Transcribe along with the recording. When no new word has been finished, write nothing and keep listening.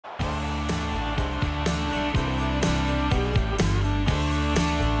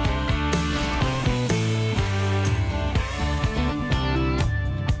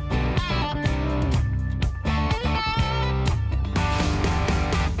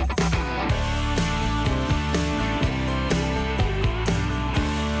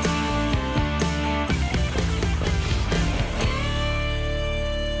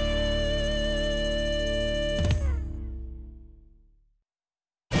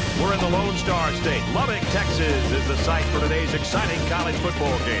Lone Star State. Lubbock, Texas is the site for today's exciting college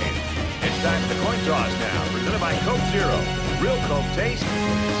football game. It's time for the coin toss now, presented by Coke Zero. Real Coke taste,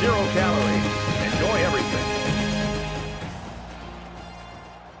 0 calories. Enjoy everything.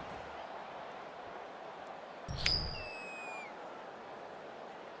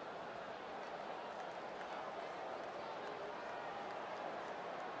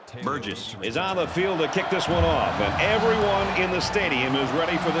 Burgess is on the field to kick this one off, and everyone in the stadium is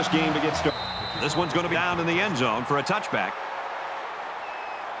ready for this game to get started. This one's going to be down in the end zone for a touchback.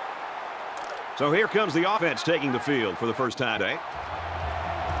 So here comes the offense taking the field for the first time today.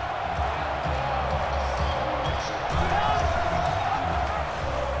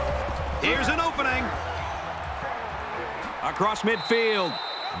 Here's an opening. Across midfield.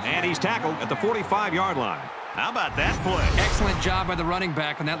 And he's tackled at the 45-yard line. How about that play? Excellent job by the running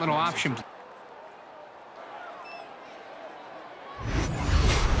back on that little option.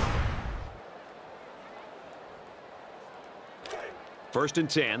 First and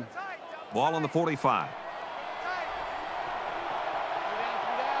 10. Ball on the 45.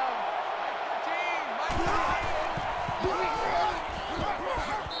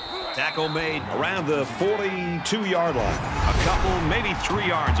 Tackle made around the 42-yard line. A couple, maybe 3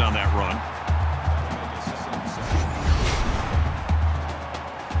 yards on that run.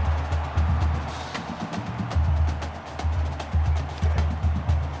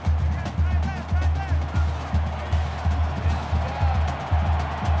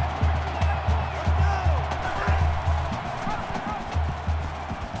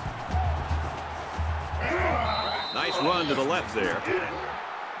 Nice run to the left there.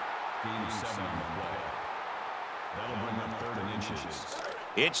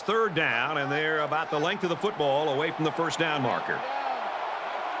 It's third down, and they're about the length of the football away from the first down marker.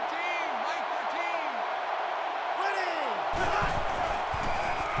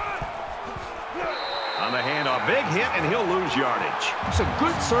 On the handoff, big hit, and he'll lose yardage. It's a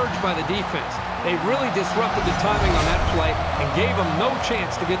good surge by the defense. They really disrupted the timing on that play and gave them no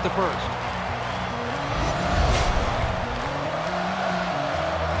chance to get the first.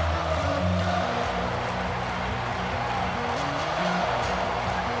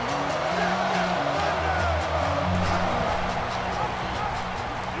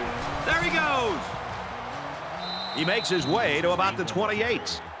 He makes his way to about the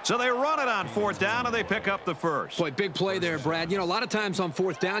 28. So they run it on fourth down, and they pick up the first. Boy, big play there, Brad. You know, a lot of times on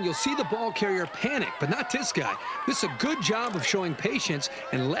fourth down, you'll see the ball carrier panic, but not this guy. This is a good job of showing patience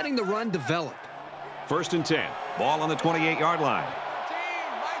and letting the run develop. First and 10. Ball on the 28-yard line.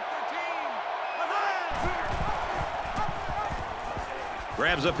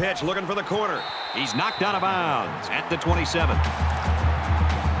 Grabs a pitch, looking for the corner. He's knocked out of bounds at the 27.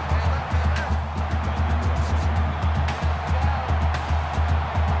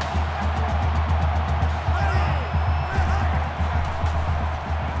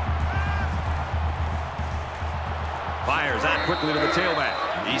 Fires out quickly to the tailback.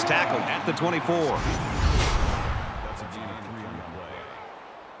 He's tackled at the 24. That's a gain of 3 on the play.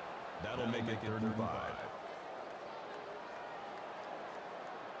 That'll make it 3rd and 5.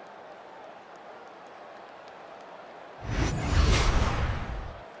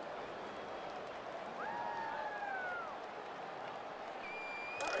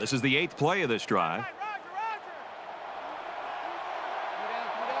 This is the 8th play of this drive.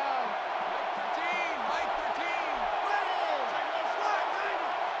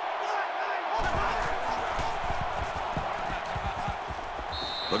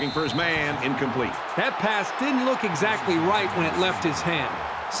 Looking for his man, incomplete. That pass didn't look exactly right when it left his hand.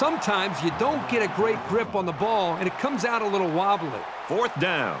 Sometimes you don't get a great grip on the ball, and it comes out a little wobbly. Fourth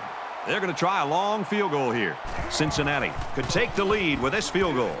down. They're going to try a long field goal here. Cincinnati could take the lead with this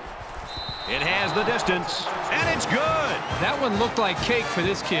field goal. It has the distance, and it's good. That one looked like cake for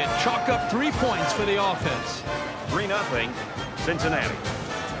this kid. Chalk up 3 points for the offense. 3-0, Cincinnati.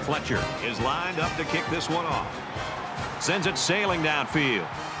 Fletcher is lined up to kick this one off. Sends it sailing downfield.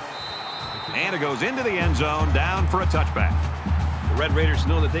 And it goes into the end zone, down for a touchback. The Red Raiders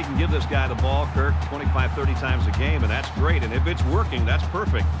know that they can give this guy the ball, Kirk, 25, 30 times a game, and that's great. And if it's working, that's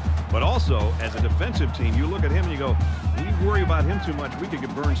perfect. But also, as a defensive team, you look at him and you go, we worry about him too much. We could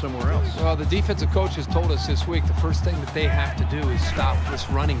get burned somewhere else. Well, the defensive coaches told us this week the first thing that they have to do is stop this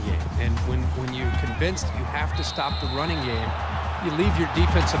running game. And when you're convinced you have to stop the running game, you leave your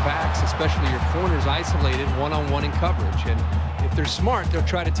defensive backs, especially your corners, isolated one-on-one in coverage. And if they're smart, they'll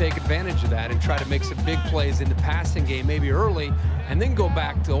try to take advantage of that and try to make some big plays in the passing game, maybe early, and then go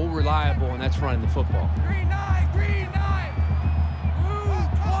back to old reliable, and that's running the football. Green 9, green 9. Ooh,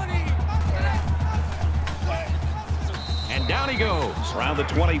 20. And down he goes around the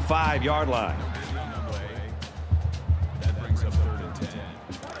 25-yard line. That brings up 3rd and 10.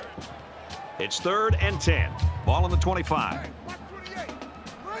 It's 3rd and 10. Ball on the 25.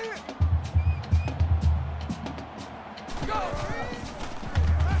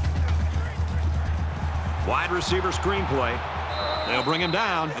 Wide receiver screen play. They'll bring him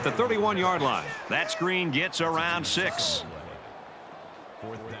down at the 31-yard line. That screen gets around 6.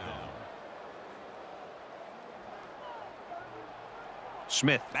 4th down.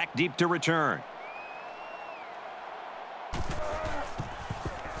 Smith back deep to return.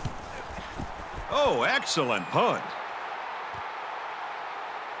 Oh, excellent punt.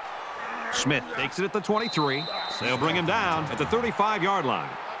 Smith takes it at the 23. They'll bring him down at the 35-yard line.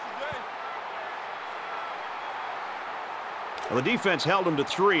 Well, the defense held them to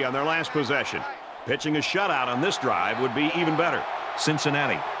 3 on their last possession. Pitching a shutout on this drive would be even better.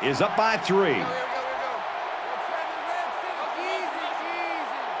 Cincinnati is up by 3.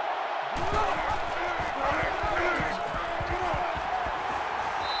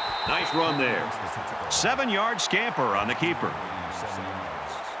 Nice run there. 7-yard scamper on the keeper.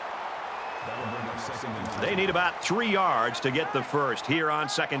 They need about 3 yards to get the first here on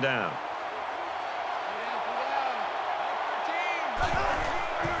 2nd down.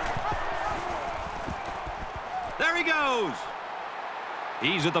 There he goes.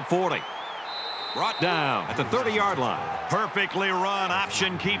 He's at the 40. Brought down at the 30-yard line. Perfectly run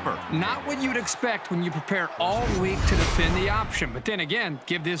option keeper. Not what you'd expect when you prepare all week to defend the option. But then again,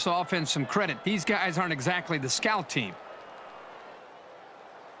 give this offense some credit. These guys aren't exactly the scout team.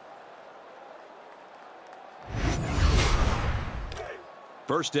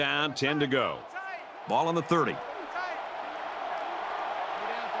 First down, 10 to go. Ball on the 30.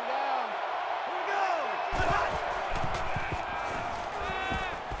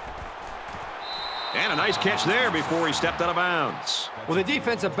 And a nice catch there before he stepped out of bounds. Well, the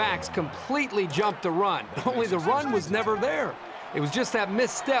defensive backs completely jumped the run. Only the run was never there. It was just that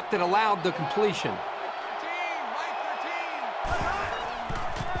misstep that allowed the completion.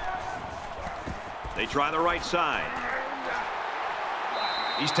 They try the right side.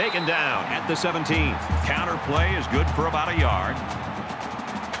 He's taken down at the 17. Counter play is good for about a yard.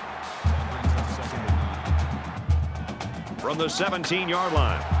 From the 17-yard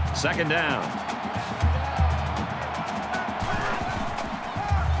line, 2nd down.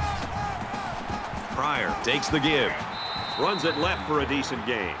 Pryor takes the give. Runs it left for a decent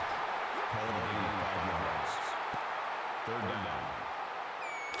gain. 3rd down.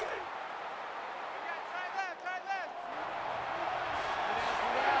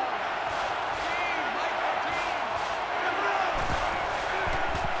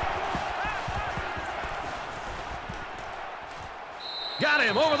 Got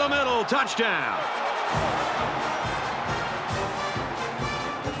him over the middle. Touchdown.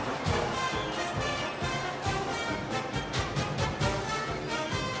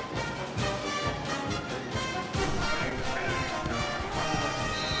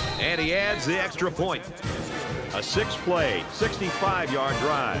 And he adds the extra point. A 6-play, 65-yard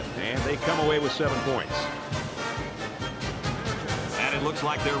drive. And they come away with 7 points. And it looks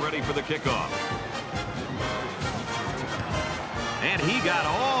like they're ready for the kickoff. And he got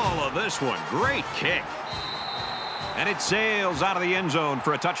all of this one. Great kick. And it sails out of the end zone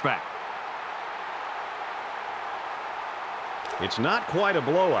for a touchback. It's not quite a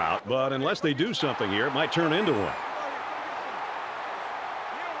blowout, but unless they do something here, it might turn into one.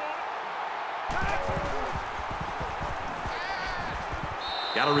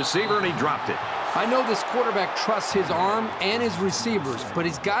 Got a receiver, and he dropped it. I know this quarterback trusts his arm and his receivers, but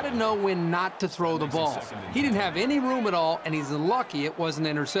he's got to know when not to throw the ball. He didn't have any room at all, and he's lucky it wasn't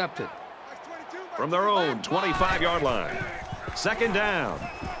intercepted. From their own 25-yard line. 2nd down.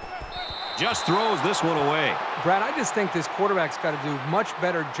 Just throws this one away. Brad, I just think this quarterback's got to do a much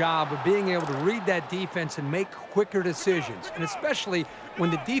better job of being able to read that defense and make quicker decisions. And especially when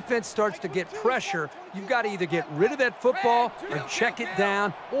the defense starts to get pressure, you've got to either get rid of that football or check it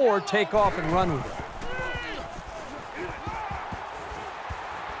down or take off and run with it.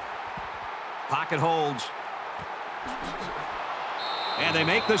 Pocket holds. And they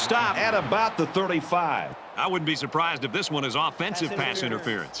make the stop at about the 35. I wouldn't be surprised if this one is offensive pass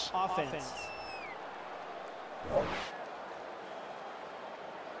interference. Offense.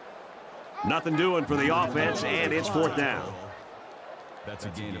 Nothing doing for the offense, and it's 4th down. That's a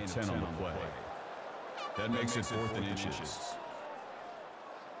gain of 10 on the play. That makes it 4th and inches.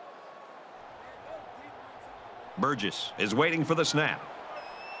 Burgess is waiting for the snap.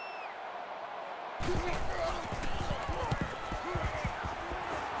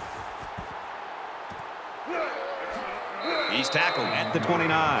 at the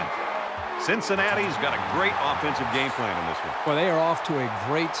 29. Cincinnati's got a great offensive game plan in this one. Well, they are off to a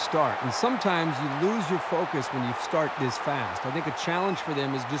great start, and sometimes you lose your focus when you start this fast. I think a challenge for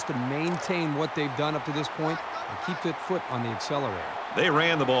them is just to maintain what they've done up to this point and keep their foot on the accelerator. They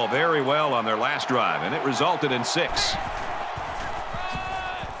ran the ball very well on their last drive, and it resulted in 6.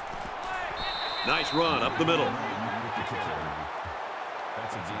 Nice run up the middle.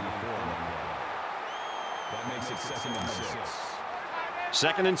 That's a gain of 4. That makes it 2nd and 6.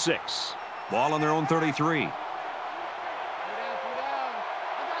 2nd and 6. Ball on their own 33.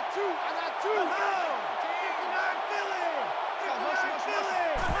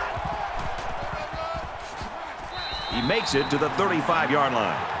 He makes it to the 35-yard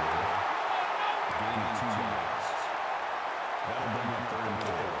line. Gain of 2 yards. That'll bring up 3rd and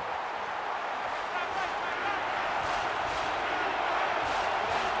 4.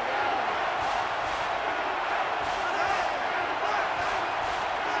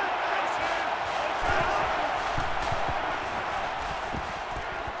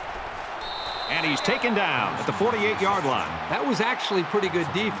 And he's taken down at the 48-yard line. That was actually pretty good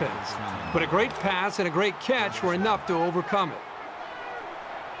defense, but a great pass and a great catch were enough to overcome it.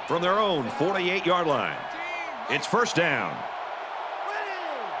 From their own 48-yard line, it's 1st down.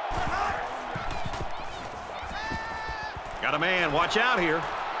 Got a man, watch out here.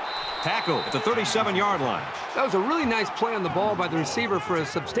 Tackle at the 37-yard line. That was a really nice play on the ball by the receiver for a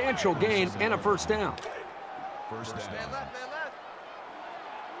substantial gain and a 1st down. 1st down.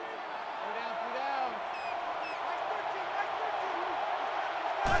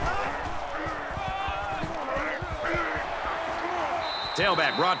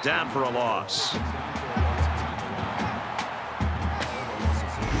 Tailback brought down for a loss.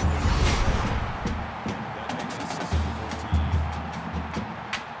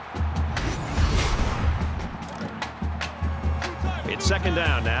 It's 2nd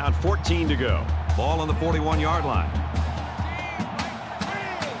down now and 14 to go. Ball on the 41-yard line.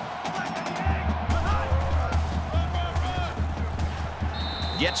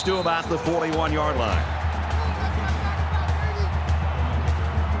 Gets to about the 41-yard line.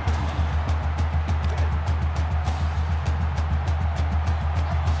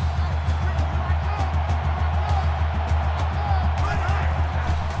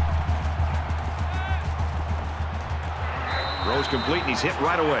 Throws complete, and he's hit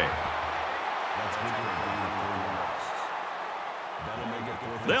right away.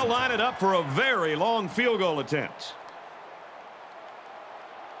 They'll line it up for a very long field goal attempt.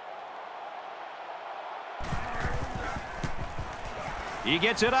 He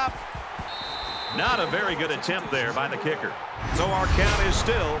gets it up. Not a very good attempt there by the kicker. So our count is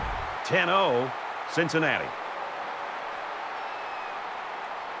still 10-0 Cincinnati.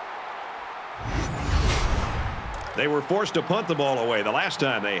 They were forced to punt the ball away the last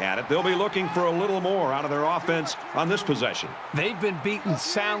time they had it. They'll be looking for a little more out of their offense on this possession. They've been beaten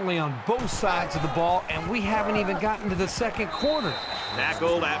soundly on both sides of the ball, and we haven't even gotten to the 2nd quarter.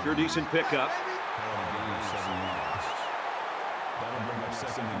 Tackled after a decent pickup.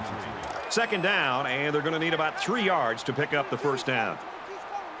 2nd down, and they're going to need about 3 yards to pick up the 1st down.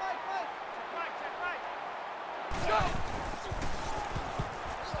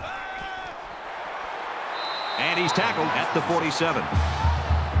 And he's tackled at the 47.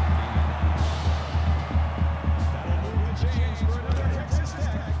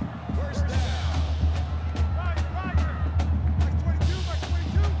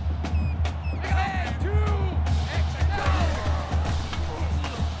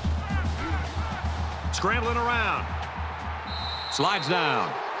 Scrambling around. Slides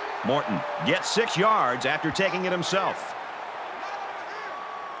down. Morton gets 6 yards after taking it himself.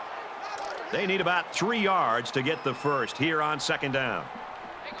 They need about 3 yards to get the 1st here on 2nd down.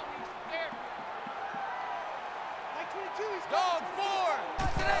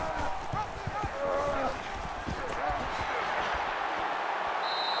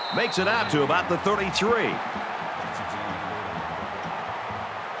 Makes it out to about the 33.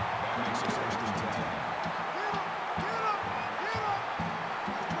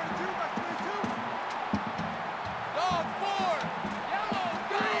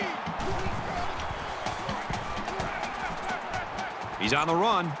 He's on the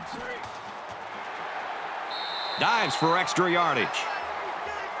run. Dives for extra yardage.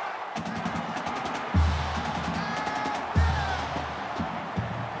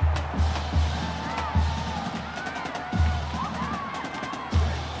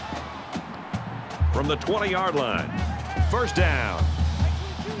 From the 20-yard line. 1st down.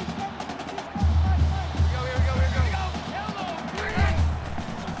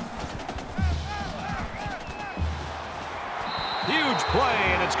 Huge play,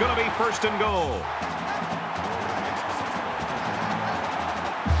 and it's going to be 1st and goal.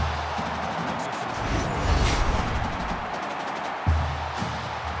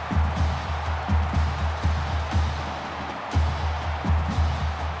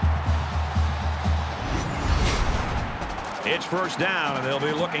 It's 1st down, and they'll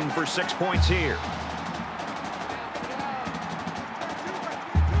be looking for 6 points here.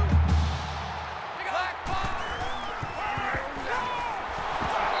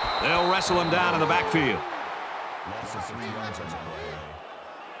 They'll wrestle him down in the backfield. Loss of 3 yards on the play.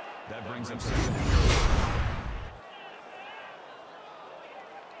 That brings up 2nd.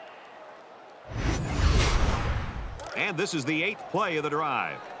 And this is the 8th play of the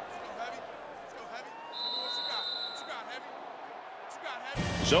drive.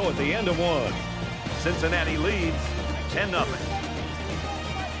 So at the end of 1, Cincinnati leads 10-0.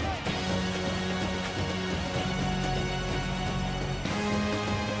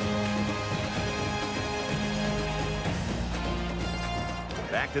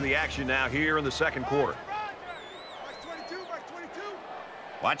 Back to the action now here in the 2nd quarter.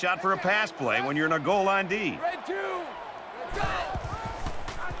 Watch out for a pass play when you're in a goal line D.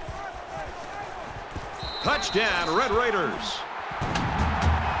 Touchdown, Red Raiders.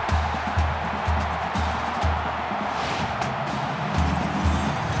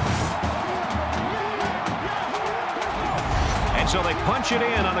 And so they punch it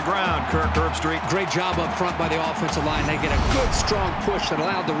in on the ground, Kirk Herbstreit. Great job up front by the offensive line. They get a good, strong push that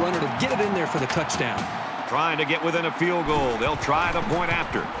allowed the runner to get it in there for the touchdown. Trying to get within a field goal. They'll try the point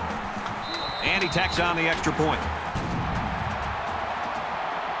after. And he tacks on the extra point.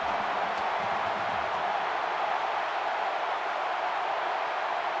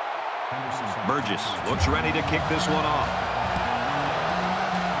 Burgess looks ready to kick this one off.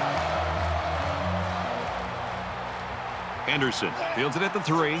 Henderson fields it at the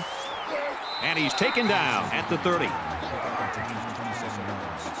 3. And he's taken down at the 30.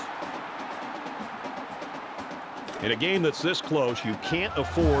 In a game that's this close, you can't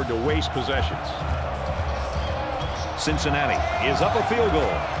afford to waste possessions. Cincinnati is up a field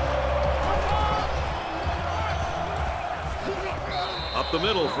goal. Up the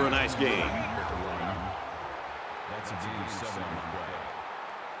middle for a nice game.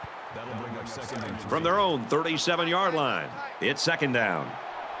 From their own 37-yard line, it's 2nd down.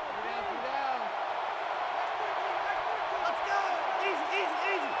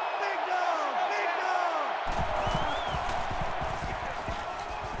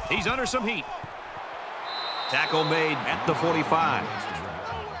 He's under some heat. Tackle made at the 45.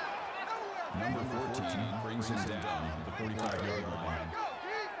 Number 14 brings him down the 45-yard line.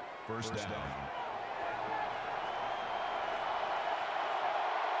 1st down.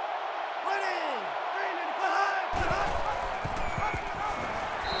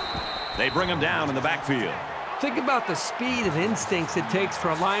 They bring him down in the backfield. Think about the speed and instincts it takes for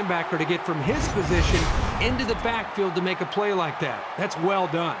a linebacker to get from his position into the backfield to make a play like that. That's well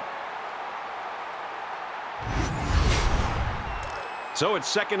done. So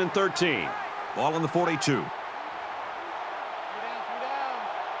it's 2nd and 13. Ball on the 42.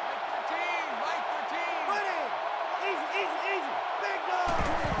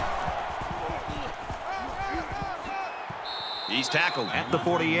 He's tackled at the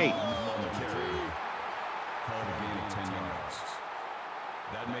 48.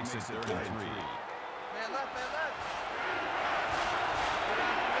 That makes it 3rd and 3. Man left, man left.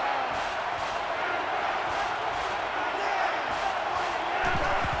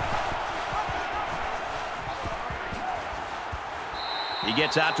 He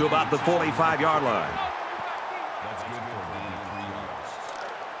gets out to about the 45-yard line. That's good for a gain of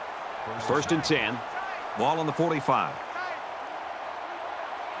 3 yards. 1st and 10. Ball on the 45.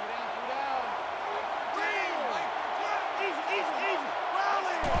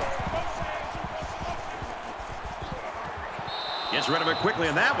 Gets rid of it quickly,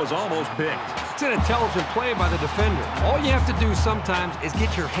 and that was almost picked. It's an intelligent play by the defender. All you have to do sometimes is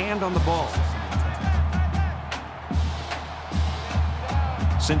get your hand on the ball.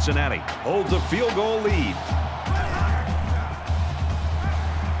 Cincinnati holds a field goal lead.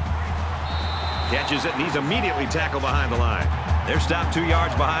 Catches it, and he's immediately tackled behind the line. They're stopped 2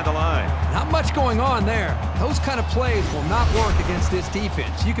 yards behind the line. Not much going on there. Those kind of plays will not work against this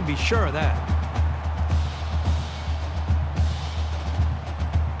defense. You can be sure of that.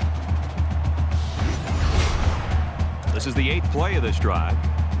 This is the 8th play of this drive.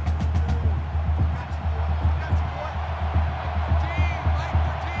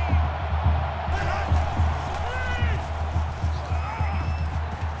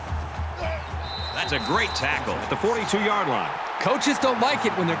 That's a great tackle at the 42-yard line. Coaches don't like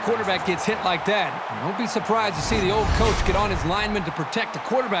it when their quarterback gets hit like that. Don't be surprised to see the old coach get on his lineman to protect the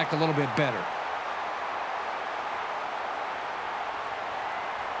quarterback a little bit better.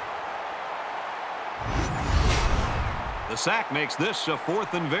 The sack makes this a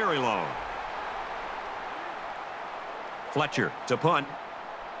 4th and very long. Fletcher to punt.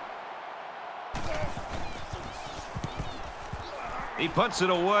 He punts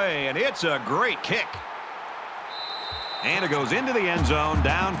it away, and it's a great kick. And it goes into the end zone,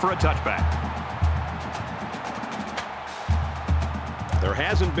 down for a touchback. There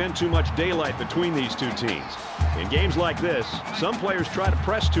hasn't been too much daylight between these two teams. In games like this, some players try to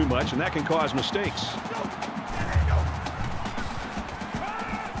press too much, and that can cause mistakes.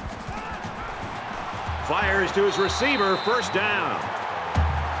 Fires to his receiver, first down.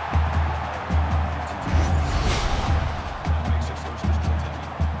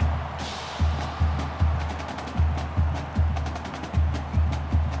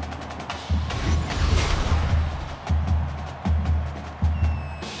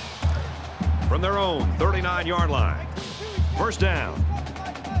 From their own 39-yard line. First down.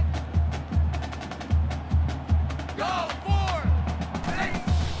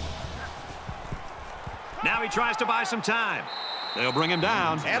 Now he tries to buy some time. They'll bring him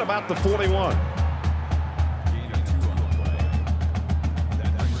down At about the 41.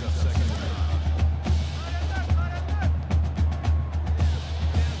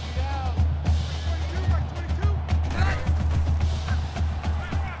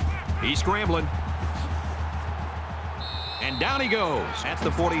 He's scrambling. And down he goes at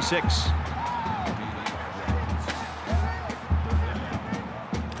the 46.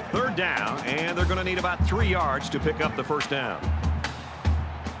 Third down, and they're going to need about 3 yards to pick up the first down.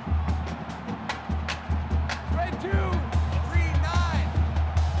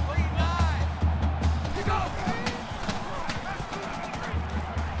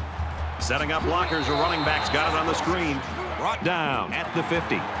 Setting up blockers, a running back's got it on the screen. Brought down at the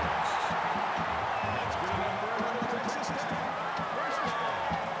 50.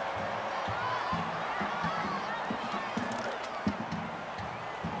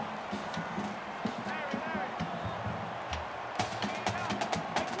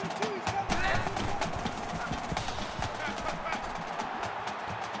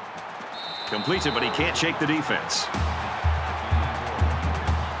 Completes it, but he can't shake the defense.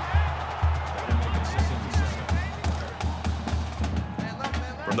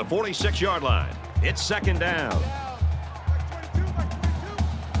 From the 46-yard line, it's second down.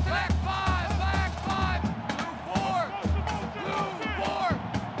 Back five, blue four.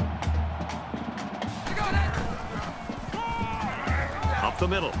 Up the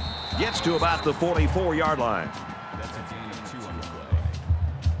middle. Gets to about the 44-yard line. That's a gain of 2 on the play.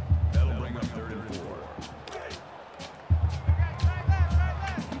 That'll bring up 3rd and 4.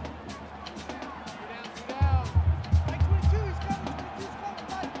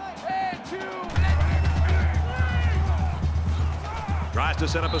 Tries to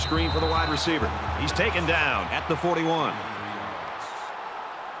set up a screen for the wide receiver. He's taken down at the 41.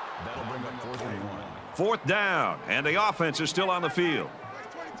 That'll bring up 4th and 1. 4th down, and the offense is still on the field.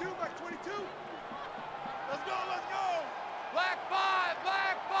 Back 22. Let's go. Black five.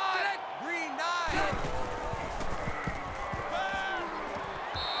 Green 9.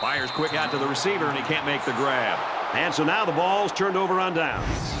 Fires quick out to the receiver, and he can't make the grab. And so now the ball's turned over on downs.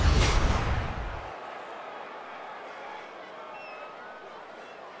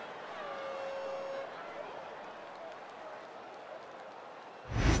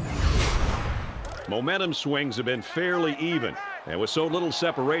 Momentum swings have been fairly even. And with so little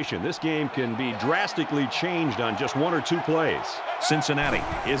separation, this game can be drastically changed on just 1 or 2 plays. Cincinnati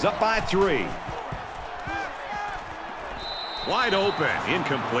is up by 3. Wide open,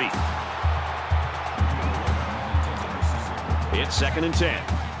 incomplete. It's 2nd and 10.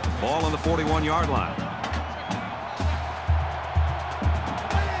 Ball on the 41-yard line.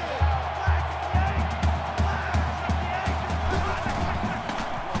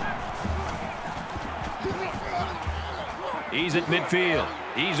 He's at midfield.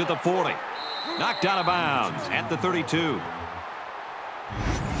 He's at the 40. Knocked out of bounds at the 32.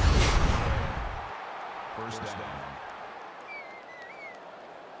 First down.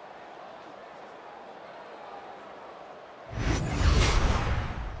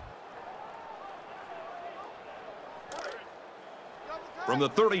 From the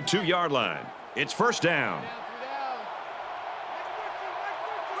 32-yard line, it's first down.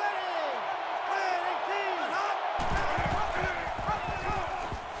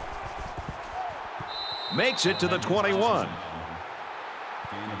 Makes it to the 21. Gain of 11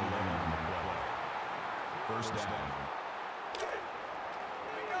 on the play. First down.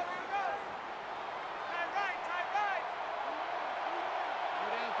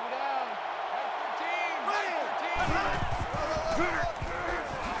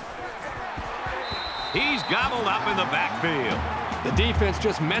 He's gobbled up in the backfield. The defense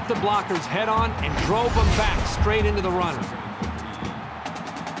just met the blockers head-on and drove them back straight into the runner.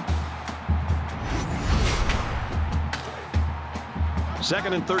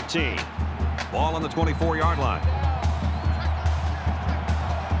 Second and 13. Ball on the 24-yard line.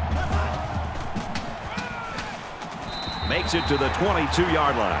 Makes it to the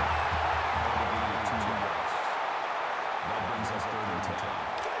 22-yard line. That brings us third and 10.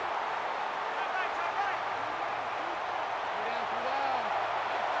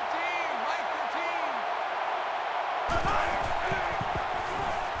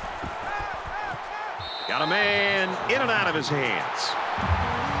 Got a man in and out of his hands.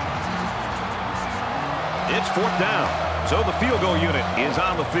 It's fourth down. So the field goal unit is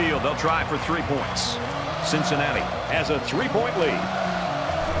on the field. They'll try for 3 points. Cincinnati has a 3-point lead.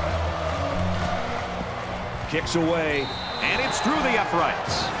 Kicks away, and it's through the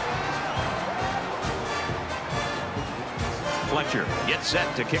uprights. Fletcher gets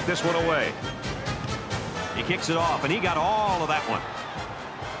set to kick this one away. He kicks it off, and he got all of that one.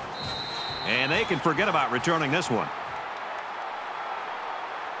 And they can forget about returning this one.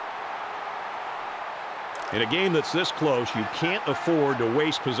 In a game that's this close, you can't afford to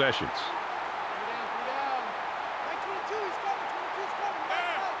waste possessions.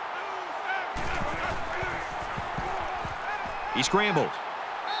 He scrambles,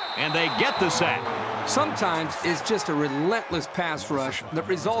 and they get the sack. Sometimes it's just a relentless pass rush that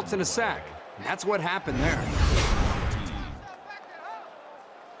results in a sack. That's what happened there.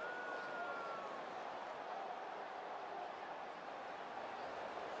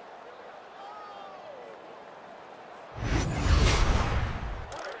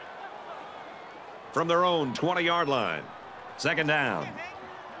 From their own 20-yard line. Second down.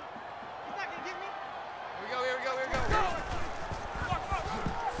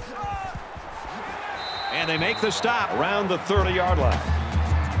 And they make the stop around the 30-yard line.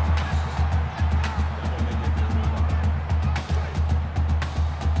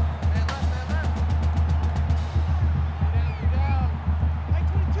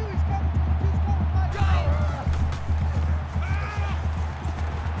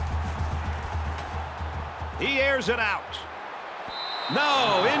 He airs it out.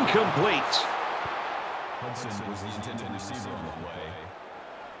 No, incomplete. Hudson was the intended receiver on the play.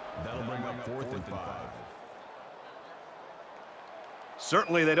 That'll bring up 4th and 5.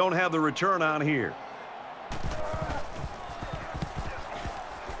 Certainly they don't have the return on here.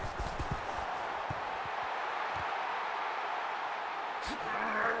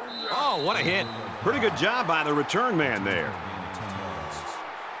 Oh, what a hit. Pretty good job by the return man there.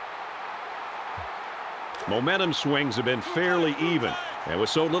 Momentum swings have been fairly even. And with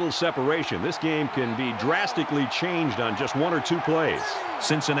so little separation, this game can be drastically changed on just 1 or 2 plays.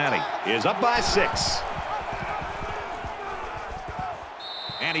 Cincinnati is up by 6.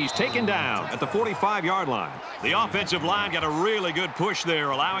 And he's taken down at the 45-yard line. The offensive line got a really good push there,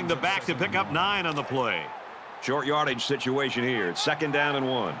 allowing the back to pick up 9 on the play. Short yardage situation here. It's second down and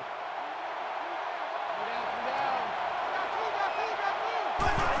 1.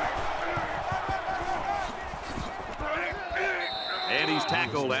 And he's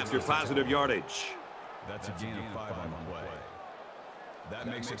tackled after positive yardage. That's a gain of 5 on the play. That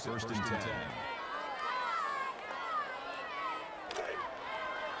makes it 1st and 10.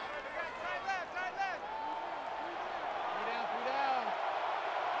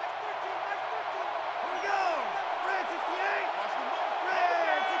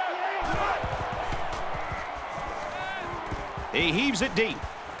 He heaves it deep.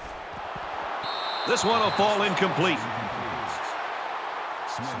 This one will fall incomplete.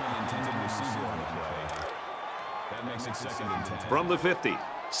 That makes it 2nd and 10. From the 50.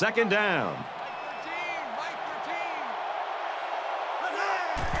 Second down.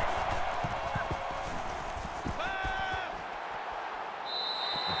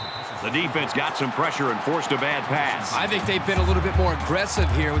 The defense got some pressure and forced a bad pass. I think they've been a little bit more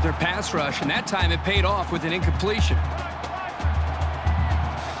aggressive here with their pass rush, and that time it paid off with an incompletion.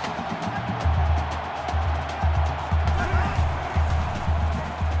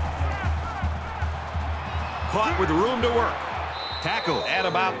 Caught with room to work. Tackle at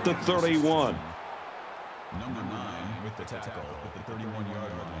about the 31. Number 9 with the tackle at the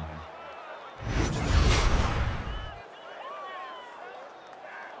 31-yard line.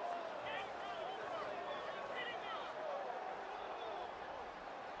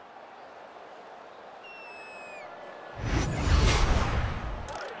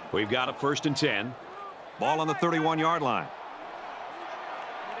 We've got a 1st and 10. Ball on the 31-yard line.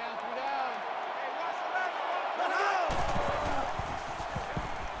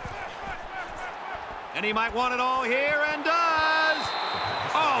 And he might want it all here, and does.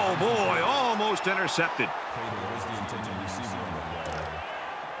 Oh, boy, almost intercepted. Was the intended receiver on the play.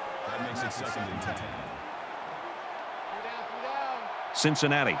 That makes it 2nd and 10.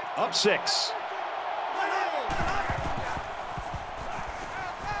 Cincinnati up 6.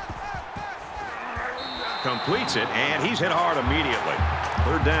 Completes it, and he's hit hard immediately.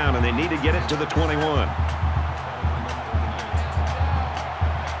 3rd down, and they need to get it to the 21.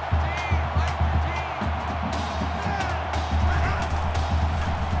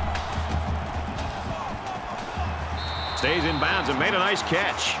 Stays in bounds and made a nice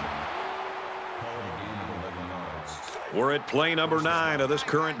catch. We're at play number 9 of this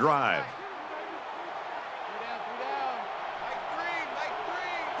current drive.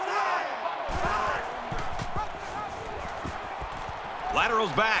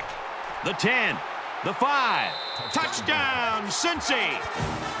 Laterals back. The 10. The 5. Touchdown, Cincy.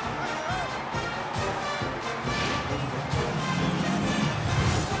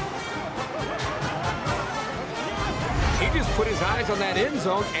 He just put his eyes on that end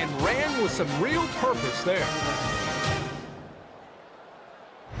zone and ran with some real purpose there.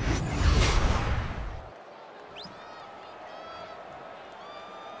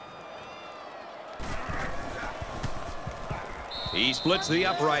 He splits the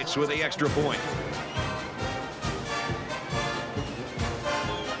uprights with the extra point.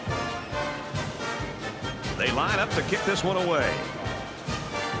 They line up to kick this one away.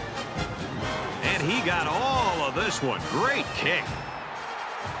 And he got all of this one. Great kick.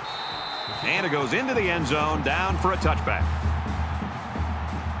 And it goes into the end zone, down for a touchback.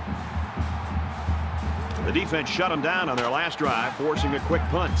 The defense shut him down on their last drive, forcing a quick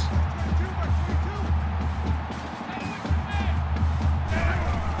punt.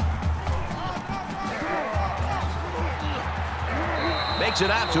 Makes it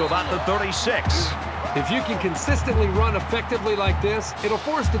out to about the 36. If you can consistently run effectively like this, it'll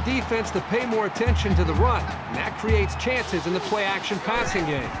force the defense to pay more attention to the run. And that creates chances in the play-action passing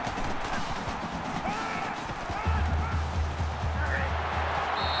game.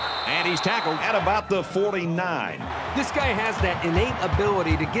 And he's tackled at about the 49. This guy has that innate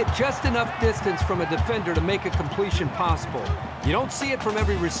ability to get just enough distance from a defender to make a completion possible. You don't see it from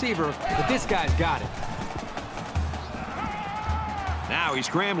every receiver, but this guy's got it. Now he's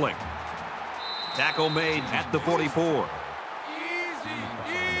scrambling. Tackle made at the 44. Easy,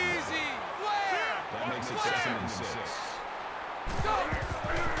 easy. Flare. That makes it 2nd and 6. Go.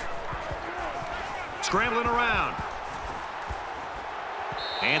 Scrambling around.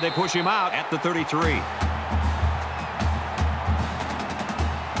 And they push him out at the 33.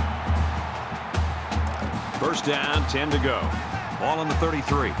 First down, 10 to go. Ball on the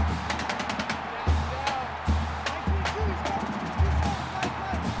 33.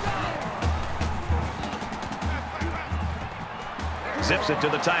 Zips it to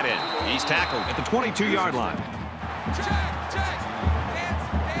the tight end. He's tackled at the 22-yard line. Check, check. Hands,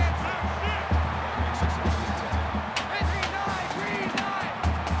 hands. Green 9,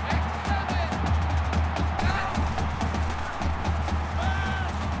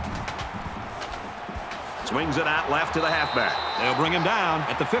 X7. Swings it out left to the halfback. They'll bring him down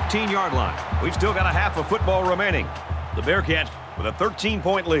at the 15-yard line. We've still got a half of football remaining. The Bearcats with a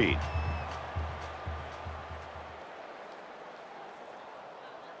 13-point lead.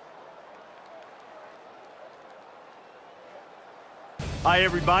 Hi,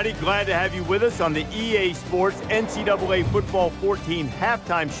 everybody. Glad to have you with us on the EA Sports NCAA Football 14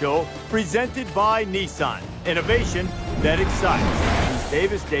 halftime show presented by Nissan. Innovation that excites.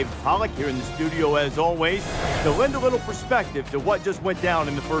 Davis, David Pollock here in the studio as always to lend a little perspective to what just went down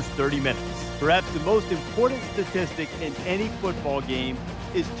in the first 30 minutes. Perhaps the most important statistic in any football game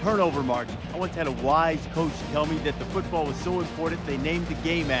is turnover margin. I once had a wise coach tell me that the football was so important they named the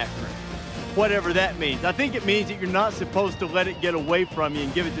game after it. Whatever that means. I think it means that you're not supposed to let it get away from you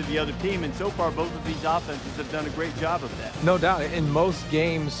and give it to the other team, and so far both of these offenses have done a great job of that. No doubt, and most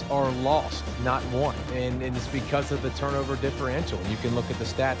games are lost, not won, and it's because of the turnover differential. You can look at the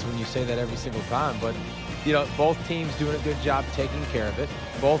stats when you say that every single time, but you know, both teams doing a good job taking care of it.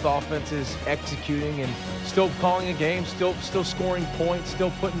 Both offenses executing and still calling a game, still scoring points,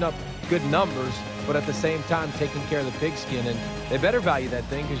 still putting up good numbers, but at the same time taking care of the pigskin. And they better value that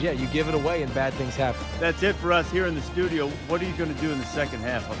thing because, yeah, you give it away and bad things happen. That's it for us here in the studio. What are you going to do in the second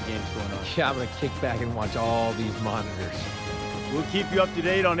half of the game's going on? Yeah, I'm going to kick back and watch all these monitors. We'll keep you up to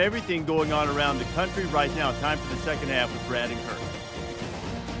date on everything going on around the country right now. Time for the second half with Brad and Kurt.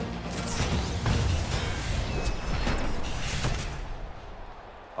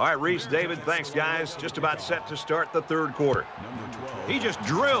 All right, Reese, David, thanks, guys. Just about set to start the third quarter. He just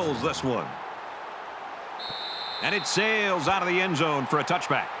drills this one. And it sails out of the end zone for a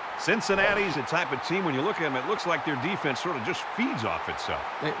touchback. Cincinnati's the type of team, when you look at them, it looks like their defense sort of just feeds off itself.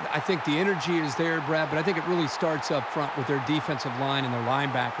 I think the energy is there, Brad, but I think it really starts up front with their defensive line and their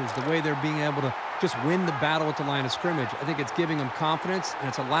linebackers, the way they're being able to just win the battle at the line of scrimmage. I think it's giving them confidence, and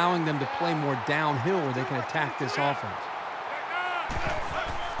it's allowing them to play more downhill where they can attack this offense.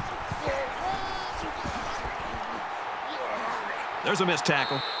 There's a missed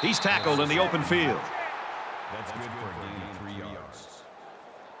tackle. He's tackled in the open field. That's good for a gain of 3 yards.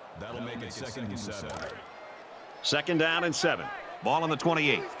 That'll make it 2nd and 7. 2nd down and 7. Ball on the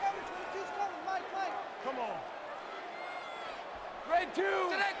 28. Come on. Red 2.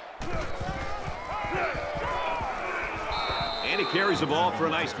 And he carries the ball for a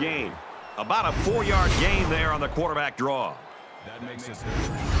nice gain. About a 4-yard gain there on the quarterback draw. That makes it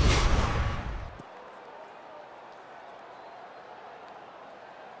 3rd.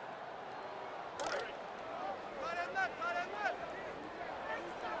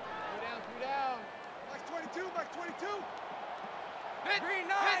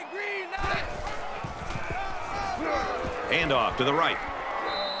 Handoff to the right.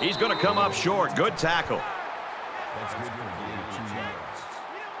 He's going to come up short. Good tackle. That's good for a gain of 2 yards.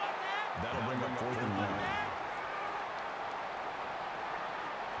 That'll bring up 4th and 1.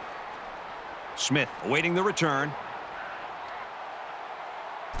 Smith awaiting the return.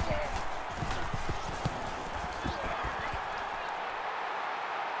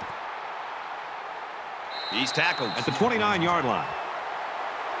 He's tackled at the 29-yard line.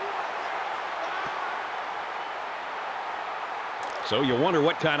 So you wonder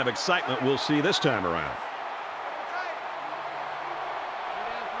what kind of excitement we'll see this time around.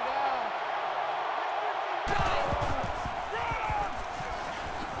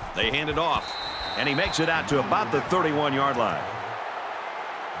 They hand it off, and he makes it out to about the 31-yard line.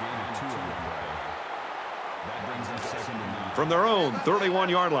 Gain of 2 on the play. That brings us 2nd and 9. From their own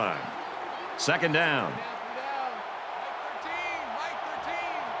 31-yard line. 2nd down.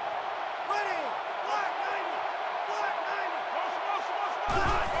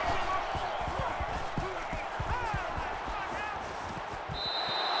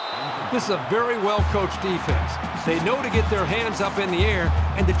 This is a very well-coached defense. They know to get their hands up in the air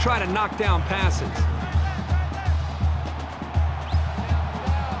and to try to knock down passes.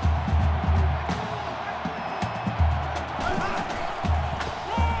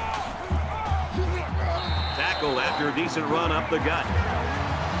 Tackled after a decent run up the gut.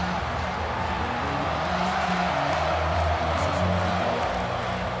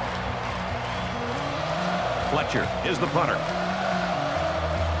 Fletcher is the punter.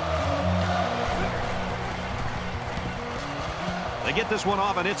 They get this one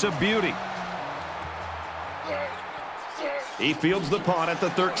off, and it's a beauty. He fields the punt at the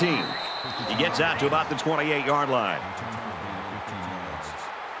 13. He gets out to about the 28-yard line.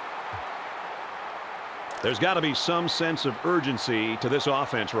 There's got to be some sense of urgency to this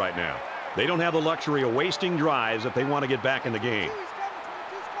offense right now. They don't have the luxury of wasting drives if they want to get back in the game.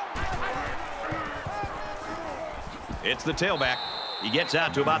 It's the tailback. He gets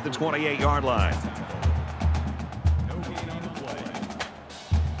out to about the 28-yard line.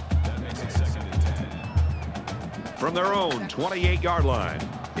 From their own 28-yard line,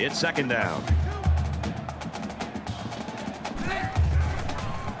 it's 2nd down.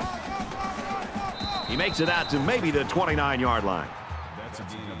 He makes it out to maybe the 29-yard line. That's a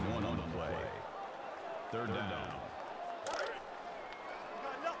gain of 1 on the play. 3rd down.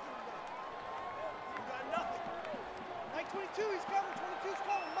 Mike 22, he's coming. 22's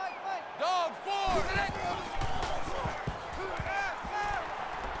coming. Mike. Dog 4.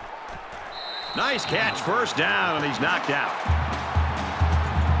 Nice catch, 1st down, and he's knocked out.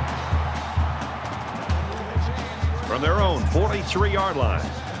 From their own 43-yard line,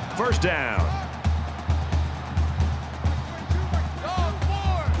 1st down.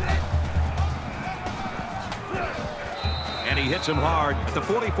 And he hits him hard at the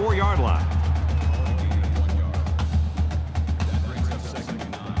 44-yard line.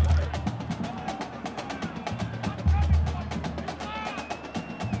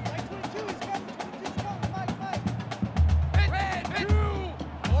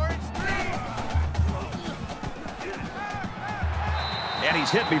 And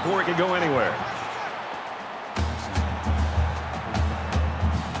he's hit before he can go anywhere.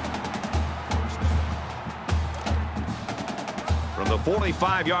 From the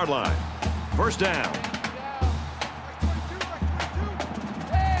 45-yard line, 1st down.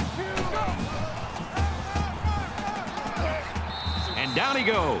 And down he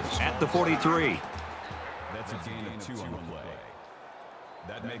goes at the 43. That's a gain of 2 on the play.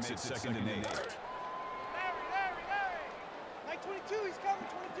 That makes it 2nd and 8. 22, he's coming.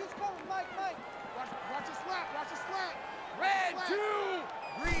 22's coming. Mike. Watch your slap. Watch your slap. Red 2.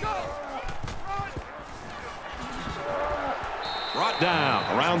 Green. Go. Brought down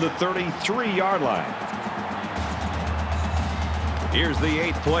around the 33-yard line. Here's the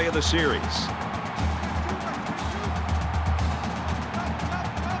 8th play of the series.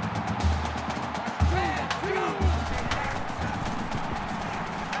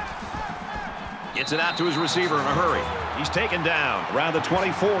 Gets it out to his receiver in a hurry. He's taken down around the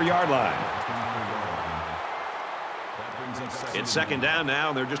 24-yard line. It's second down now,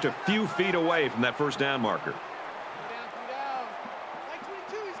 and they're just a few feet away from that first down marker.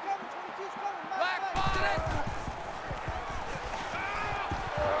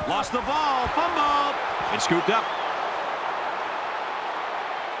 Lost the ball. Fumble. It's scooped up.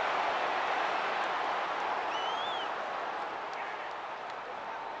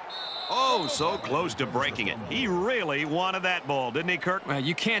 Oh, so close to breaking it. He really wanted that ball, didn't he, Kirk? Well,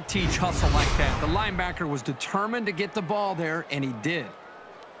 you can't teach hustle like that. The linebacker was determined to get the ball there, and he did.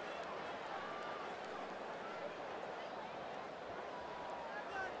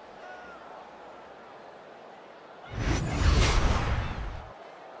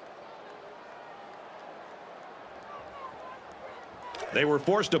 They were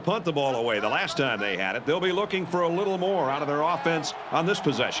forced to punt the ball away the last time they had it. They'll be looking for a little more out of their offense on this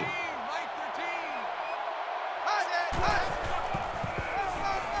possession.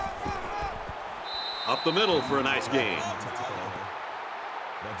 Up the middle for a nice game.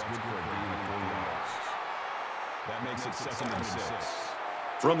 That's good for a gain of 4 yards. That makes it 2nd and 6.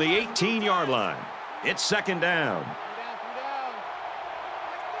 From the 18-yard line, it's second down.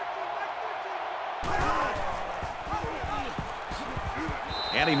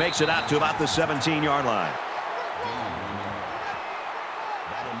 And he makes it out to about the 17-yard line.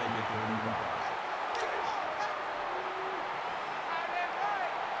 That'll make it 35.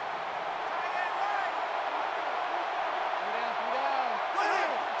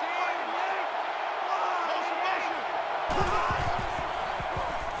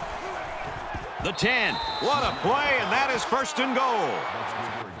 The 10. What a play, and that is first and goal. That's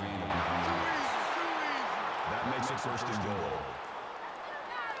good for a gain of 9 yards. That makes it 1st and goal.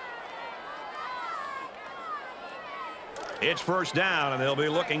 It's first down, and they'll be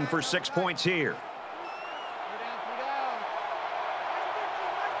looking for 6 points here.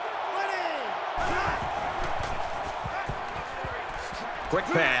 Quick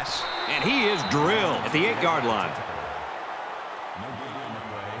pass, and he is drilled at the 8-yard line. No gain on the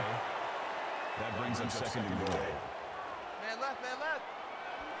play. That brings up 2nd and goal. Man left. Three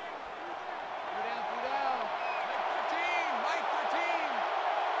down. Mike 13.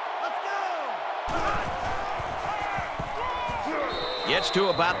 Let's go. Gets to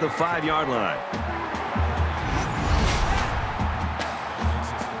about the 5-yard line.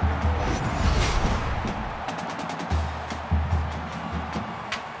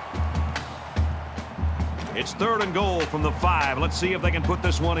 It's 3rd and goal from the 5. Let's see if they can put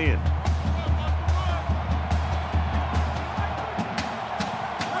this one in.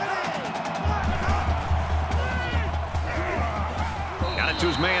 Got it to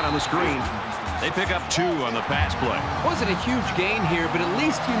his man on the screen. They pick up 2 on the pass play. Wasn't a huge gain here, but at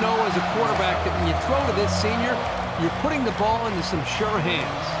least you know as a quarterback that when you throw to this senior, you're putting the ball into some sure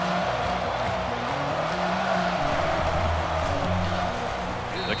hands.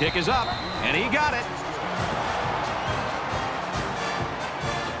 The kick is up, and he got it.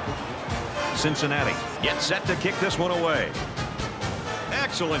 Cincinnati gets set to kick this one away.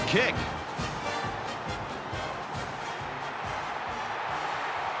 Excellent kick.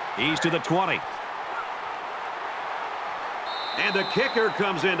 He's to the 20. And the kicker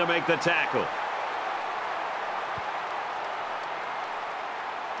comes in to make the tackle.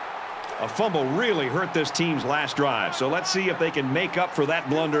 A fumble really hurt this team's last drive, so let's see if they can make up for that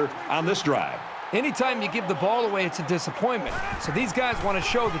blunder on this drive. Anytime you give the ball away, it's a disappointment. So these guys want to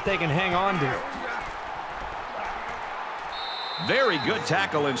show that they can hang on to it. Very good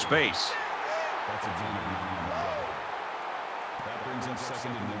tackle in space. That's a gain of 9 yards. That brings up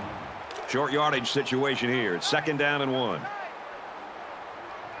 2nd and 1. Short yardage situation here. It's 2nd down and 1. Three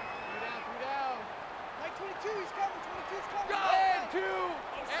down. Mike 22, he's coming. 22's coming. Go. Red 2.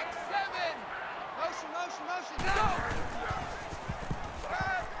 X7. Motion. Go.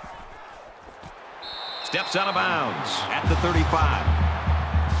 Steps out of bounds at the 35.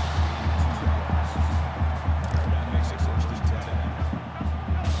 That makes it 1st and 10.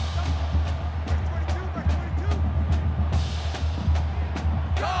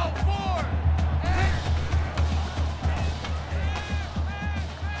 Go. 4.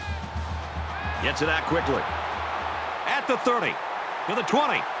 Gets it out quickly. At the 30. to the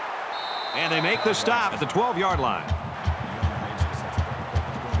 20. And they make the stop at the 12-yard line.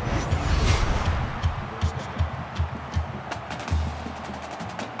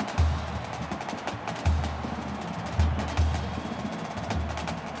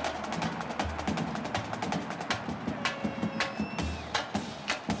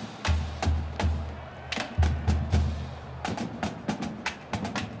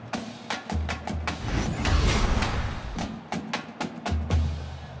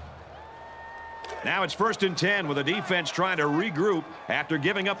 Now it's 1st and 10 with the defense trying to regroup after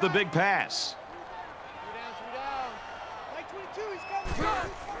giving up the big pass.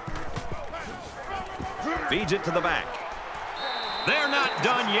 Feeds it to the back. They're not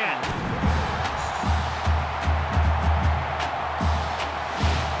done yet.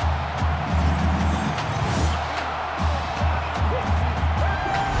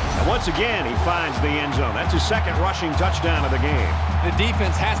 And once again, he finds the end zone. That's his 2nd rushing touchdown of the game. The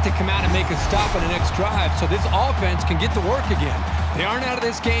defense has to come out and make a stop on the next drive so this offense can get to work again. They aren't out of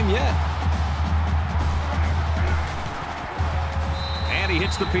this game yet. And he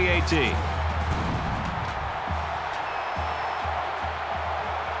hits the PAT.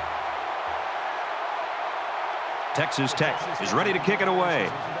 Texas Tech is ready to kick it away.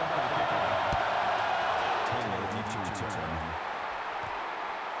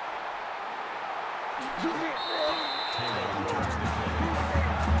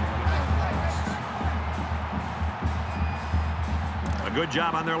 A good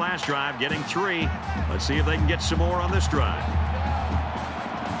job on their last drive, getting 3. Let's see if they can get some more on this drive.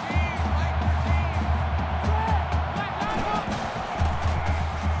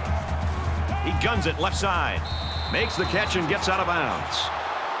 He guns it left side. Makes the catch and gets out of bounds.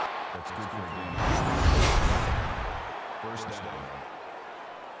 That's good for a game. 1st down.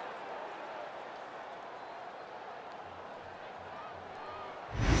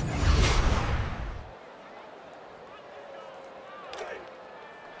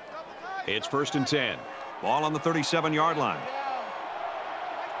 It's 1st and 10. Ball on the 37-yard line.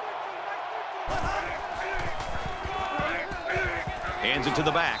 Hands it to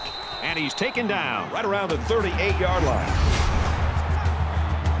the back. And he's taken down right around the 38-yard line.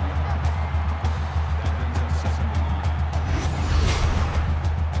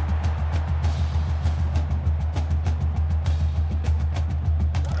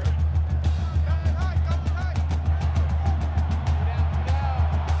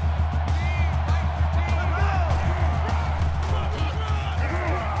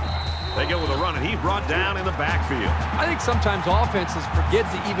 They go with a run, and he's brought down in the backfield. I think sometimes offenses forget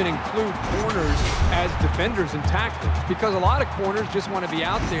to even include corners as defenders and tacklers because a lot of corners just want to be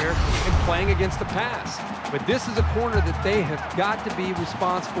out there and playing against the pass. But this is a corner that they have got to be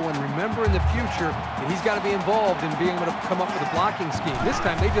responsible and remember in the future that he's got to be involved in being able to come up with a blocking scheme. This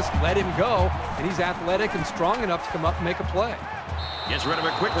time they just let him go, and he's athletic and strong enough to come up and make a play. Gets rid of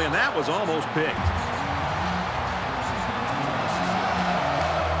it quickly, and that was almost picked.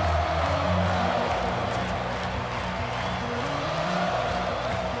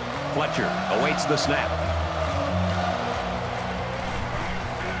 Fletcher awaits the snap.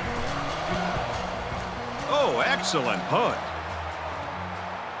 Oh, excellent punt.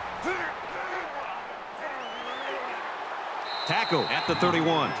 Tackle at the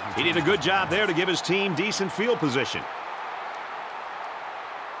 31. He did a good job there to give his team decent field position.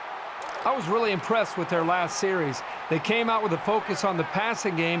 I was really impressed with their last series. They came out with a focus on the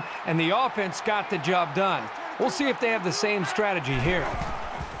passing game, and the offense got the job done. We'll see if they have the same strategy here.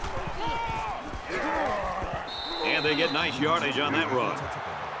 And they get nice yardage on that run.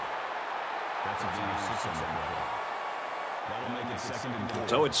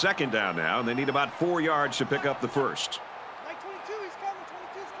 So it's 2nd down now, and they need about 4 yards to pick up the first. Mike 22, he's coming.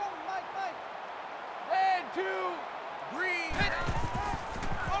 22's coming. Mike. And 2, green.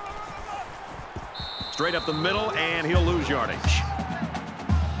 Straight up the middle, and he'll lose yardage.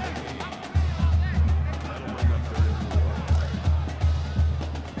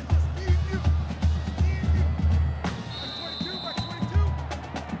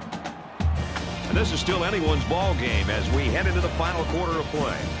 And this is still anyone's ball game as we head into the final quarter of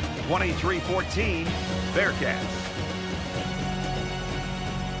play. 23-14, Bearcats.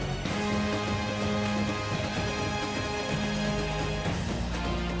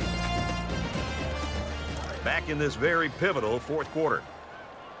 Back in this very pivotal 4th quarter.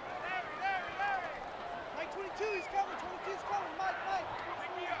 Mike 22, he's coming. 22's coming. Mike.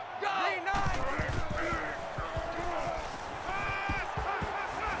 Green 9.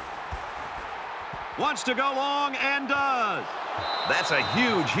 Wants to go long and does. That's a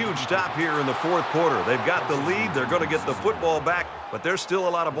huge stop here in the fourth quarter. They've got the lead. They're going to get the football back, but there's still a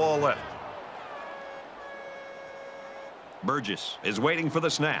lot of ball left. Burgess is waiting for the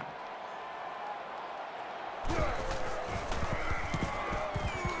snap.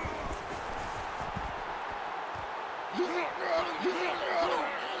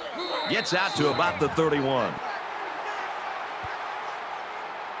 Gets out to about the 31.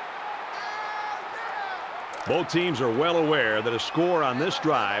 Both teams are well aware that a score on this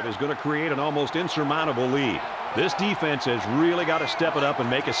drive is going to create an almost insurmountable lead. This defense has really got to step it up and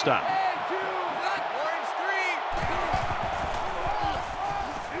make a stop.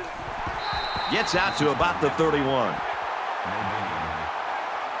 Gets out to about the 31. That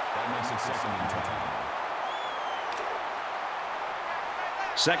makes it second and 10.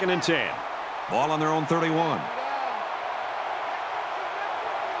 Second and 10. Ball on their own 31.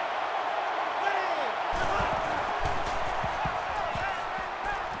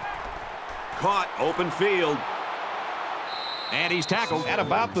 Caught, open field. And he's tackled at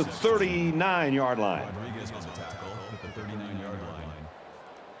about the 39-yard line. Rodriguez on the tackle at the 39-yard line.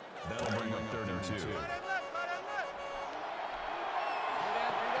 That'll bring up 32.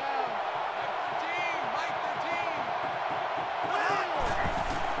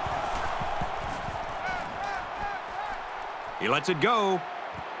 He lets it go.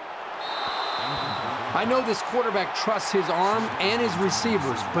 I know this quarterback trusts his arm and his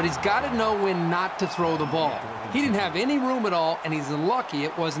receivers, but he's got to know when not to throw the ball. He didn't have any room at all, and he's lucky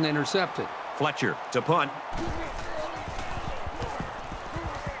it wasn't intercepted. Fletcher to punt.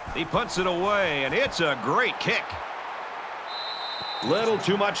 He punts it away, and it's a great kick. Little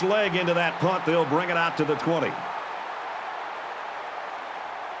too much leg into that punt. They'll bring it out to the 20.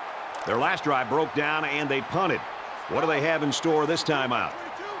 Their last drive broke down, and they punted. What do they have in store this time out?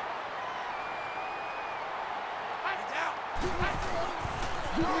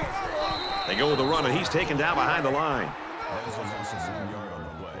 They go with the run, and he's taken down behind the line. That's a loss of 1 yard on the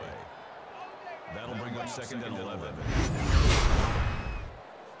play. That'll bring up second and 11.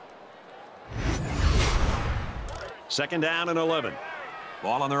 Second down and 11.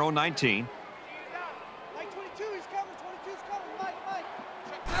 Ball on their own 19. Mike 22, he's coming. 22's coming. Mike.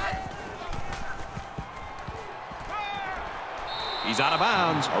 He's out of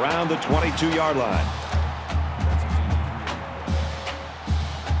bounds around the 22-yard line.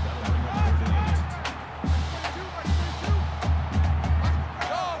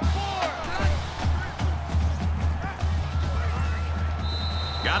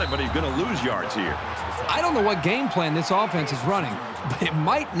 Got it, but he's going to lose yards here. I don't know what game plan this offense is running, but it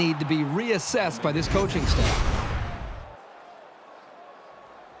might need to be reassessed by this coaching staff.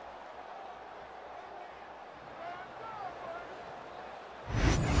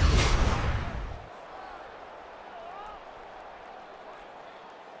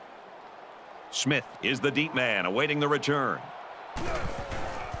 Smith is the deep man awaiting the return.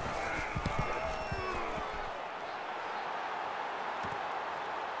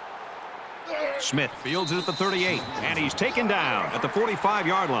 Smith fields it at the 38, and he's taken down at the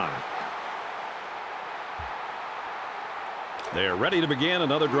 45-yard line. They're ready to begin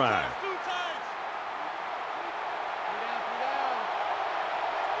another drive.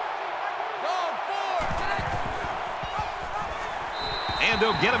 And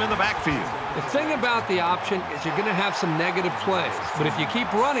they'll get him in the backfield. The thing about the option is you're going to have some negative plays, but if you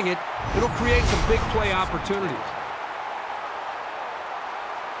keep running it, it'll create some big play opportunities.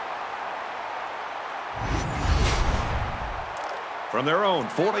 From their own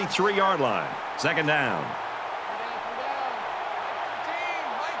 43-yard line, second down.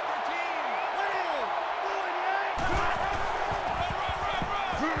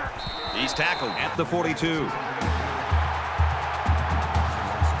 He's tackled at the 42.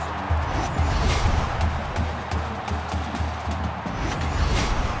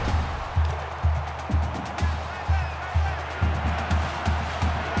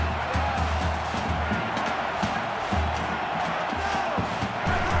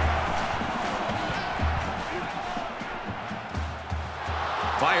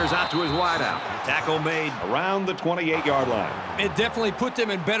 Fires out to his wideout. Tackle made around the 28-yard line. It definitely put them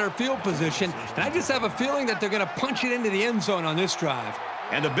in better field position, and I just have a feeling that they're going to punch it into the end zone on this drive.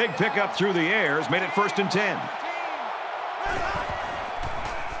 And the big pickup through the air has made it 1st and 10.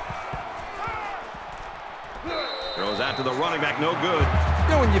 Throws out to the running back, no good.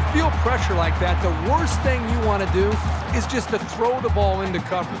 You know, when you feel pressure like that, the worst thing you want to do is just to throw the ball into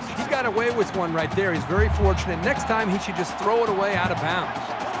coverage. He got away with one right there. He's very fortunate. Next time, he should just throw it away out of bounds.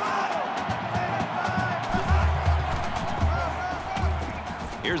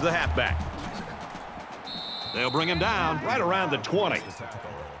 Here's the halfback. They'll bring him down right around the 20. Gain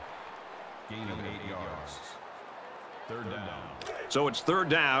of 8 yards. Third down. So it's third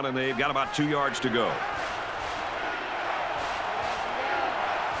down, and they've got about 2 yards to go.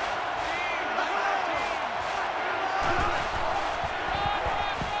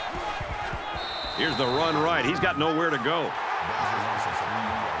 Here's the run right. He's got nowhere to go.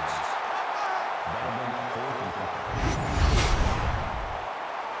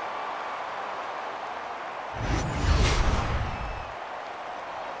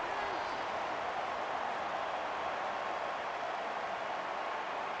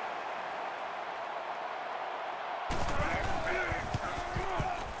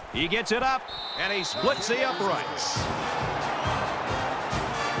 He gets it up, and he splits the uprights.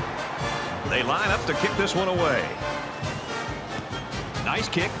 They line up to kick this one away. Nice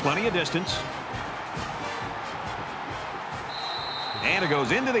kick, plenty of distance. And it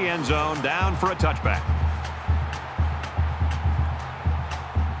goes into the end zone, down for a touchback.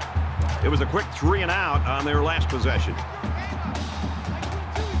 It was a quick 3 and out on their last possession.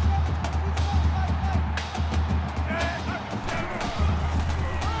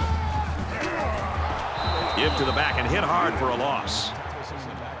 Give to the back and hit hard for a loss.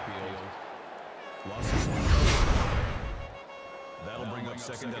 That'll bring up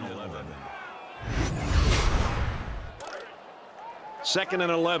 2nd and 11. 2nd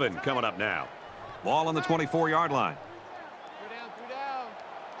and 11 coming up now. Ball on the 24-yard line. 3 down.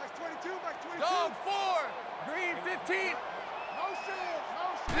 Max 22, Max 22. Dog 4. Green 15.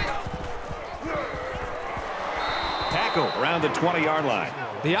 Tackle around the 20-yard line.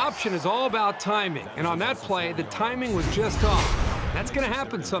 The option is all about timing, and on that play, the timing was just off. That's going to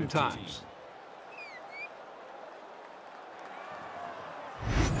happen sometimes.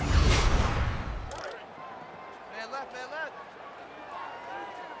 Man left, man left.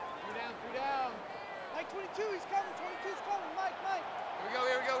 3 down. Mike 22, he's coming. 22's coming. Mike.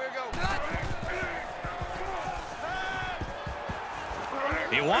 Here we go.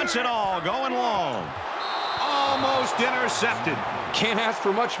 He wants it all, going long. Almost intercepted. Can't ask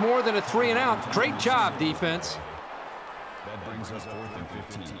for much more than a 3 and out. Great job, defense. That brings us 4th and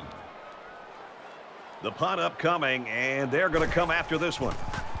 15. The punt upcoming, and they're going to come after this one.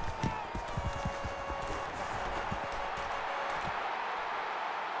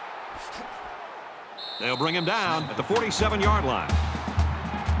 They'll bring him down at the 47-yard line.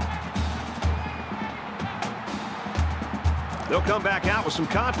 They'll come back out with some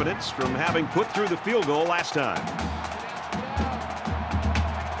confidence from having put through the field goal last time.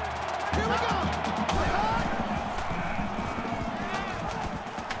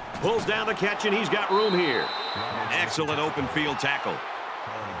 Pulls down the catch, and he's got room here. Excellent open field tackle.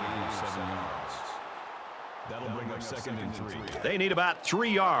 Call it a gain of 7 yards. That'll bring up 2nd and 3. They need about 3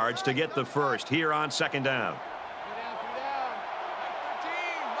 yards to get the first here on 2nd down. 3 down.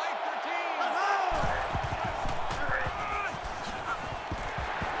 Mike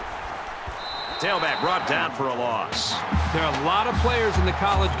 13. Tailback brought down for a loss. There are a lot of players in the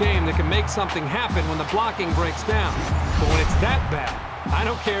college game that can make something happen when the blocking breaks down. But when it's that bad, I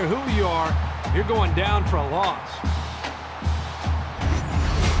don't care who you are, you're going down for a loss.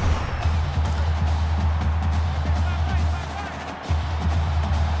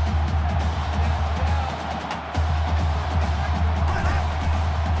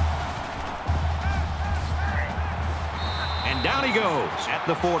 And down he goes at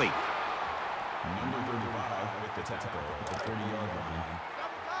the 40. Number 35 with the tackle at the 30-yard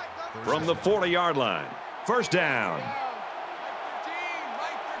line. From the 40-yard line. First down. Mike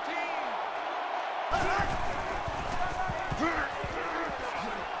 13.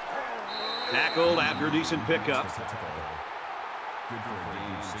 Tackled after a decent pickup. Good for a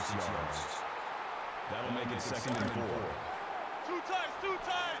gain of 6 yards. That'll make it 2nd and 4. 2 times. 3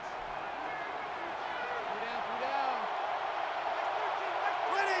 down.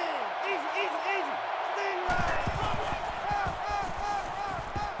 Ready. Easy.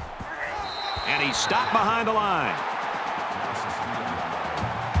 And he's stopped behind the line.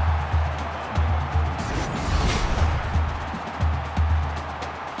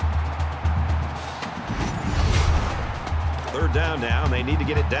 Third down now, and they need to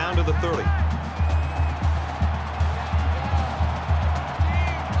get it down to the 30.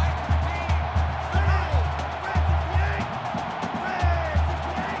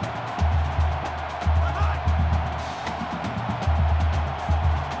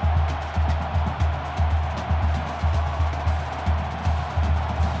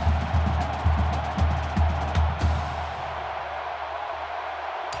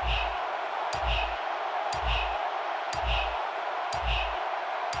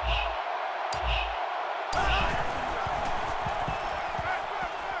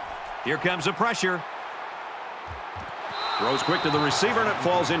 Here comes the pressure. Throws quick to the receiver, and it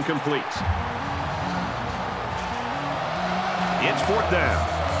falls incomplete. It's 4th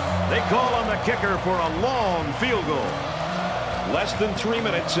down. They call on the kicker for a long field goal. Less than 3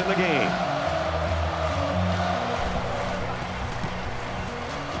 minutes in the game.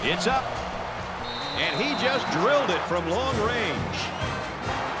 It's up. And he just drilled it from long range.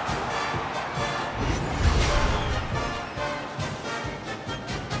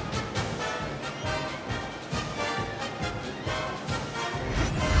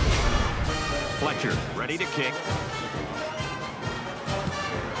 Fletcher ready to kick.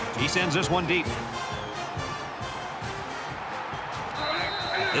 He sends this one deep.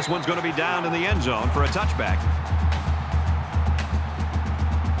 This one's going to be down in the end zone for a touchback.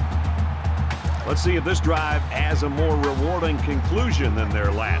 Let's see if this drive has a more rewarding conclusion than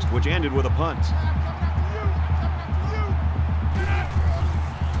their last, which ended with a punt.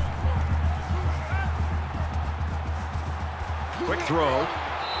 Quick throw.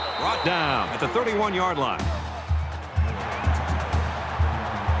 Brought down at the 31-yard line.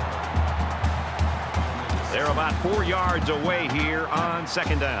 They're about 4 yards away here on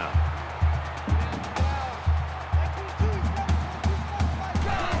 2nd down.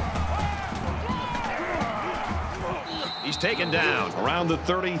 He's taken down around the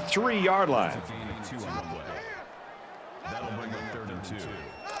 33-yard line. That'll bring up 3rd and 2.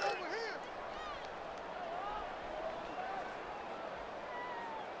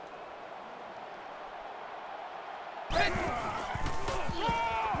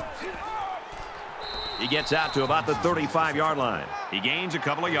 He gets out to about the 35-yard line. He gains a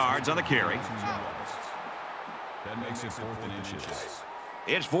couple of yards on the carry. That makes it 4th and inches.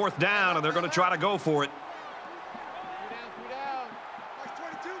 It's 4th down, and they're going to try to go for it. 2 down. Back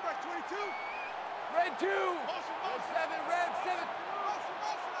 22, back 22. Red 2. Red 7, red 7.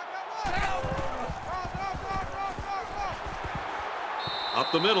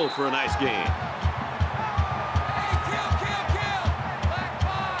 Up the middle for a nice gain. Hey, kill, kill, kill. Black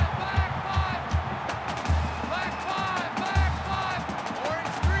 5, black 5. Black 5, black 5.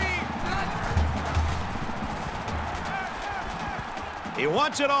 Orange 3. He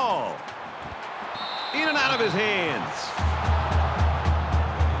wants it all. In and out of his hands.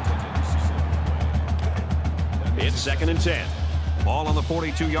 It's 2nd and 10. Ball on the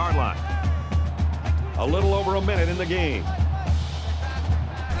 42-yard line. A little over a minute in the game.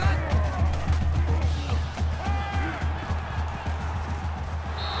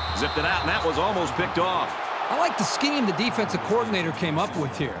 Zipped it out, and that was almost picked off. I like the scheme the defensive coordinator came up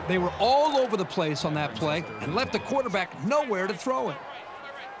with here. They were all over the place on that play and left the quarterback nowhere to throw it.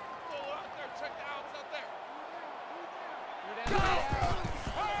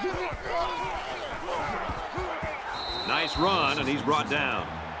 Nice run, and he's brought down.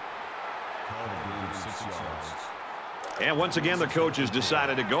 And once again, the coaches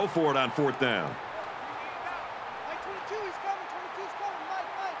decided to go for it on 4th down. Mike 22, he's coming. 22's coming.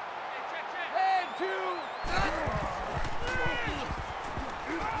 Mike. Red 2.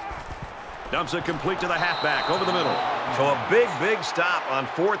 Dumps it complete to the halfback over the middle. So a big stop on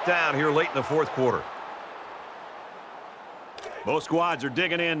 4th down here late in the 4th quarter. Both squads are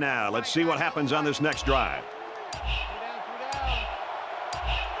digging in now. Let's see what happens on this next drive. 2 down.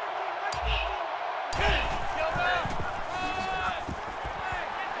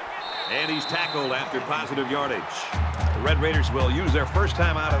 And he's tackled after positive yardage. The Red Raiders will use their first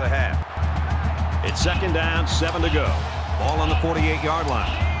time out of the half. It's 2nd down, 7 to go. Ball on the 48-yard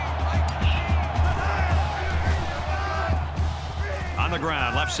line. On the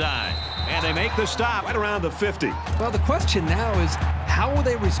ground, left side. And they make the stop right around the 50. Well, the question now is, how will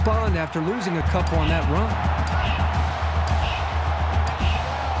they respond after losing a couple on that run?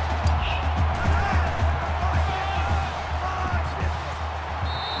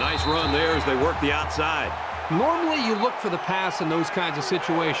 Nice run there as they work the outside. Normally, you look for the pass in those kinds of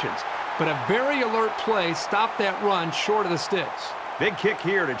situations, but a very alert play stopped that run short of the sticks. Big kick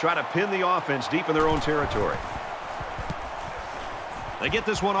here to try to pin the offense deep in their own territory. They get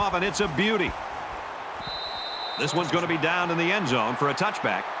this one off, and it's a beauty. This one's going to be down in the end zone for a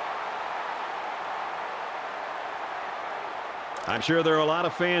touchback. I'm sure there are a lot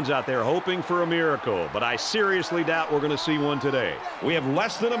of fans out there hoping for a miracle, but I seriously doubt we're going to see one today. We have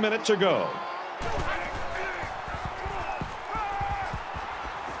less than a minute to go.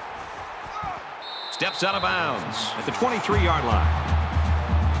 Steps out of bounds at the 23-yard line.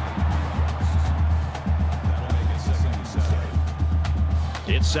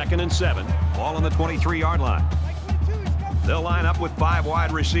 It's 2nd and 7. Ball on the 23-yard line. They'll line up with 5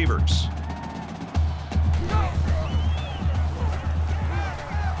 wide receivers.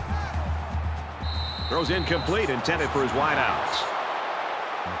 Throws incomplete, intended for his wideouts.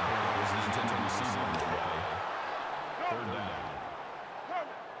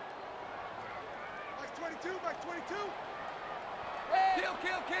 Back 22, back 22. Kill,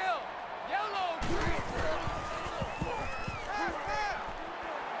 kill, kill. Yellow.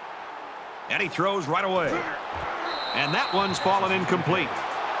 And he throws right away. And that one's fallen incomplete.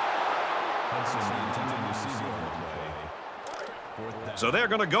 So they're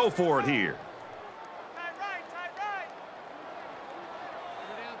going to go for it here. Tight right, tight right.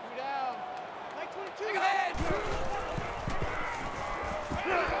 Two down. Back 22. Go ahead.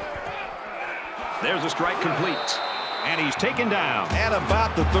 There's a strike complete. And he's taken down at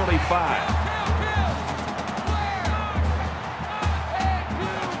about the 35.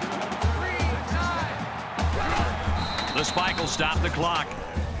 The spike will stop the clock.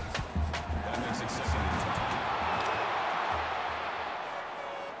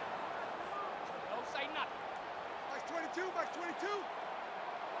 Don't say nothing. Back 22, back 22.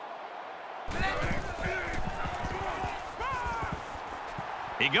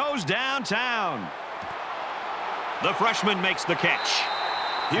 He goes downtown. The freshman makes the catch.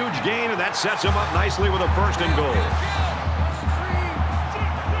 Huge gain, and that sets him up nicely with a first and goal.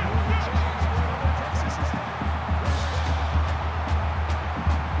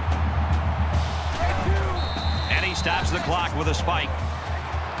 And he stops the clock with a spike.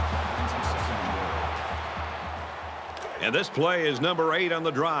 And this play is number 8 on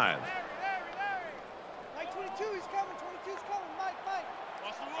the drive. Larry. Back 22, he's coming. 22's coming. Mike.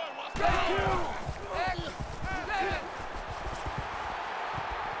 Watch the run, watch the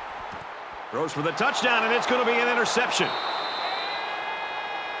Throws for the touchdown, and it's going to be an interception.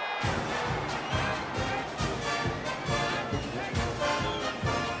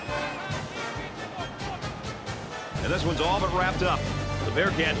 And this one's all but wrapped up. The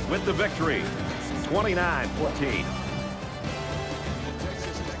Bearcats with the victory, 29-14.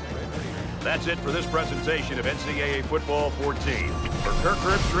 That's it for this presentation of NCAA Football 14. For Kirk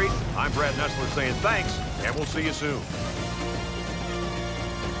Herbstreit, I'm Brad Nessler saying thanks, and we'll see you soon.